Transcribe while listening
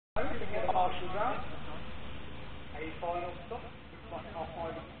Get a marshal round. A final stop. Looks like half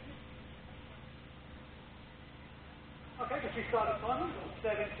mile. Okay, just restart the timer.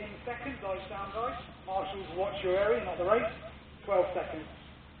 17 seconds. Eyes down, guys. Marshals, watch your area, not the race. 12 seconds.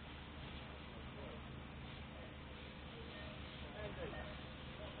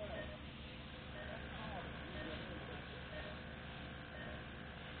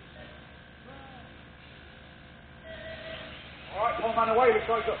 One man away, looks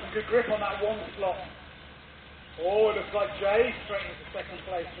like he's got some good grip on that one slot. Oh, it looks like Jay straight into second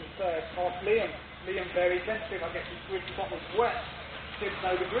place from third, past Liam. Liam very sensitive, I guess his grip spot was wet. Didn't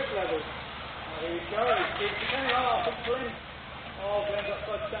know the grip level. Oh, here we go, he's again. Oh, I think Glenn. Oh, Glenn's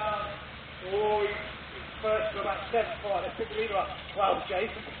upside down. Oh, he's first to about 7. Right, let's pick the leader up. Well, Jay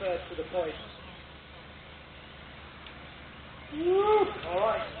from third to the point. Woo!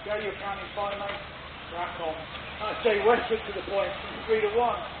 Alright, Jay, you're counting 5, mate. Crack on. That's Jay Westwood to the point, 3 to 1.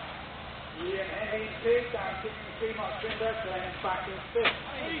 Liam Henry in 2, down 6 Mark Trinder, Glenn back in 5th.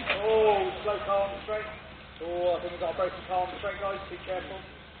 Oh, slow car on the straight. Oh, I think we've got a broken car on the straight, guys, be careful.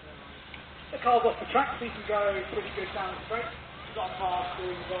 The car's off the track, so you can go pretty good down the straight. We've got a car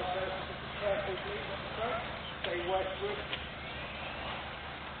doing the right there, so be careful please on the straight. Jay Westwood.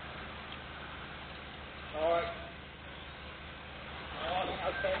 Alright. Oh, I think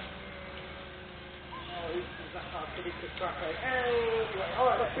that's Ben. Oh, who's that car? Pretty good track, eh? Anyway,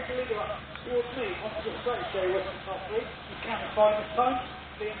 alright, let's pick a leader up towards me. Onto the straight, Jay Westwood top 3. He's counting 5 this time.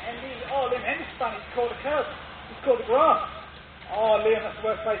 Liam Henry. Oh, Liam Henry's spun. He's caught a curb. He's caught the grass. Oh, Liam, that's the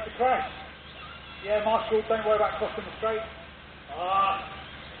worst place to crash. Yeah, Marshall, don't worry about crossing the straight. Ah,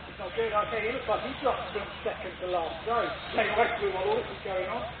 it's not good. Okay, he looks like he dropped from second to last. So, Jay Westwood, while all this is going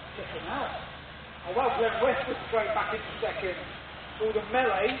on, check him out. Oh, well, Glenn Westwood straight back into second. All the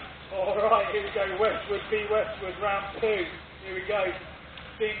melee. Alright, here we go. Westwood v Westwood, round 2. Here we go.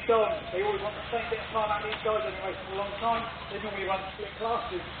 Ding dong. They always want the same bit of time out of these guys anyway for a long time. They normally run split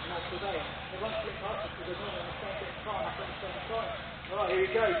classes, and that's today. They run split classes because they're normally on the same bit of time at the same time. Alright, here we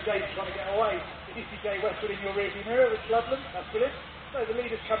go. Jay's trying to get away. If you see Jay Westwood in your rearview mirror, it's Clubmans. That's brilliant. So the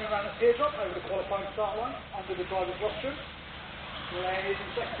leader's coming around the teardrop over the qualifying start line, under the driver's rostrum. Glenn is in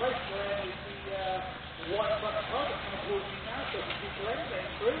second place. Glenn is the white front car that's coming towards me now, so you see Glenn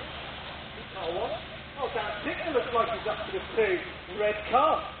getting through. Car 1. Oh, Darren Tickner looks like he's up to the 2. Red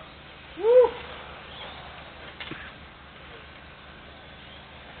car. Woo!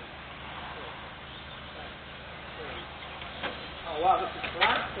 Oh, wow, this is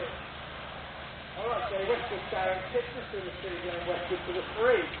classic. Alright, Jay Westwood, Darren Tickner to the 2, Glenn Westwood to the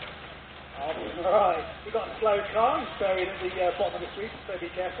 3. Alright, we've got a slow car. He's buried at the bottom of the street, so be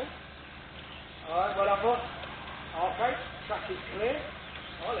careful. Alright, well done, Ron. Okay, track is clear.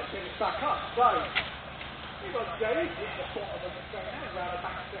 Oh, let's finish back up. So, we've got Jay in the bottom of the straight now, around the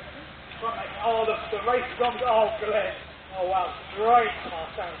back section. Oh, the race is on. Oh, Glenn. Oh, wow. Straight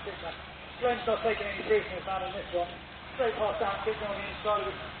past Darren Tickner. Glenn's not taking any prisoners out on this one. Straight past Darren Tickner on the inside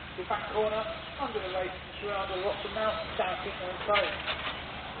of the back corner. Under the race, straight under the rostrum now. Darren Tickner in tow.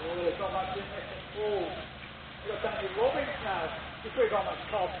 Oh, there's not much in this. Oh, we've got Daniel Robbins now. We've really got much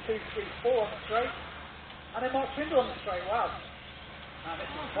cars. 2, 3, 4 on the straight. And then Mark Trinder on the straight. Wow. And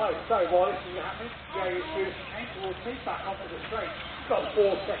this is close. So while this is happening, Jay is beautifully came towards me, back onto the straight. He's got a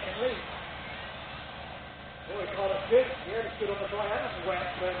 4-second lead. Oh, he caught us good. Yeah, he's good on the dry hand.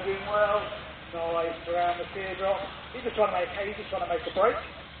 Wentworth doing well. Nice around the teardrop. He's just trying to make hay, he's just trying to make a break.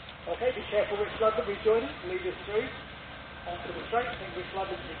 Okay, be careful Rich Ludden rejoining. Lead us through. Onto the straight. I think Rich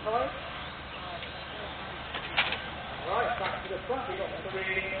Ludden's retired. Alright, back to the front. We've got 3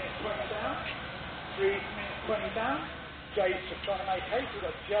 minutes 20 down. 3 minutes 20 down. Jay's just trying to make haste. We've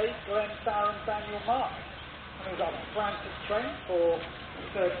got Jay, Glenn, Darren, Daniel, Mark. And we've got frantic train for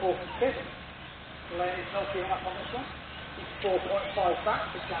 3rd, 4th and 5th. Glenn is not giving up on this one. He's 4.5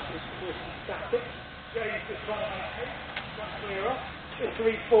 back. The gap is pretty static. Jay's just trying to make haste. Trying to clear off. Just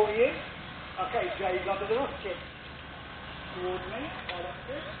 340 in. Okay, Jay's under the rostrum. Towards me. Oh, that's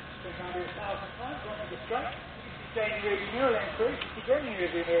good. Been around here 1,000 times. Onto the straight. Jay in the rearview mirror lane through. You see Glenn in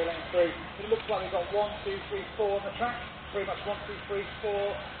the rearview mirror lane through. But it looks like we've got 1, 2, 3, 4 on the track. Pretty much 1, 2, 3,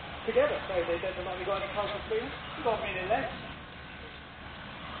 4 together. So they don't look like we've got any cars between them. We've got a minute left.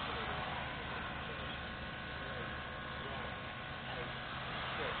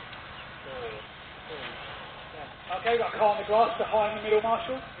 Okay, we've got a car on the grass behind the middle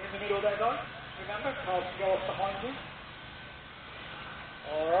marshal. In the middle there, guys. Remember, cars can go off behind you.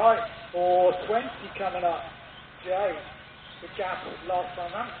 Alright, 420 coming up. Jay. The gap last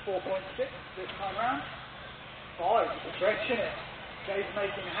time round, 4.6 this time round. 5, stretching it. Jay's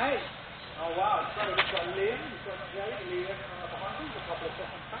making hay. Oh wow, so we've got Liam, we've got Jay, Liam behind him, a couple of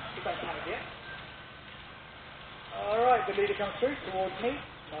seconds back. the leader comes through towards me.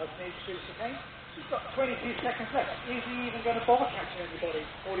 Nice knee through the chicane. He's got 22 seconds left. Is he even going to bother catching anybody?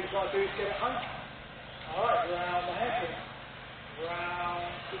 All he's got to do is get it home. Alright, round the hairpin. Round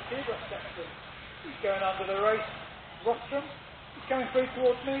the teardrop section. He's going under the race. Rostrum. He's coming through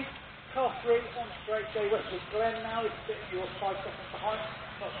towards me. Car 3 on straight. Jay Westwood. Glenn now is sitting yours 5 seconds behind.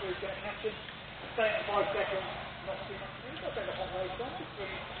 Not sure he's going to catch him. Staying at 5 seconds. Not too much to do. Got a bit of hot race on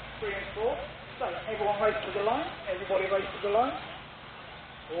between 3 and 4. So everyone race to the line. Everybody race to the line.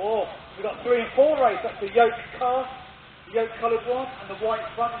 Oh, we've got 3 and 4 race. That's the yoke car, the yoke coloured one, and the white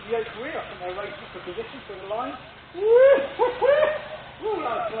front and the yoke rear. I think they're racing for position for the line. Woo! Woo!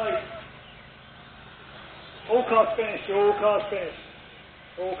 That's close. All cars finished. All cars finished.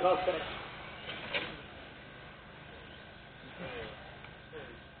 All cars finished.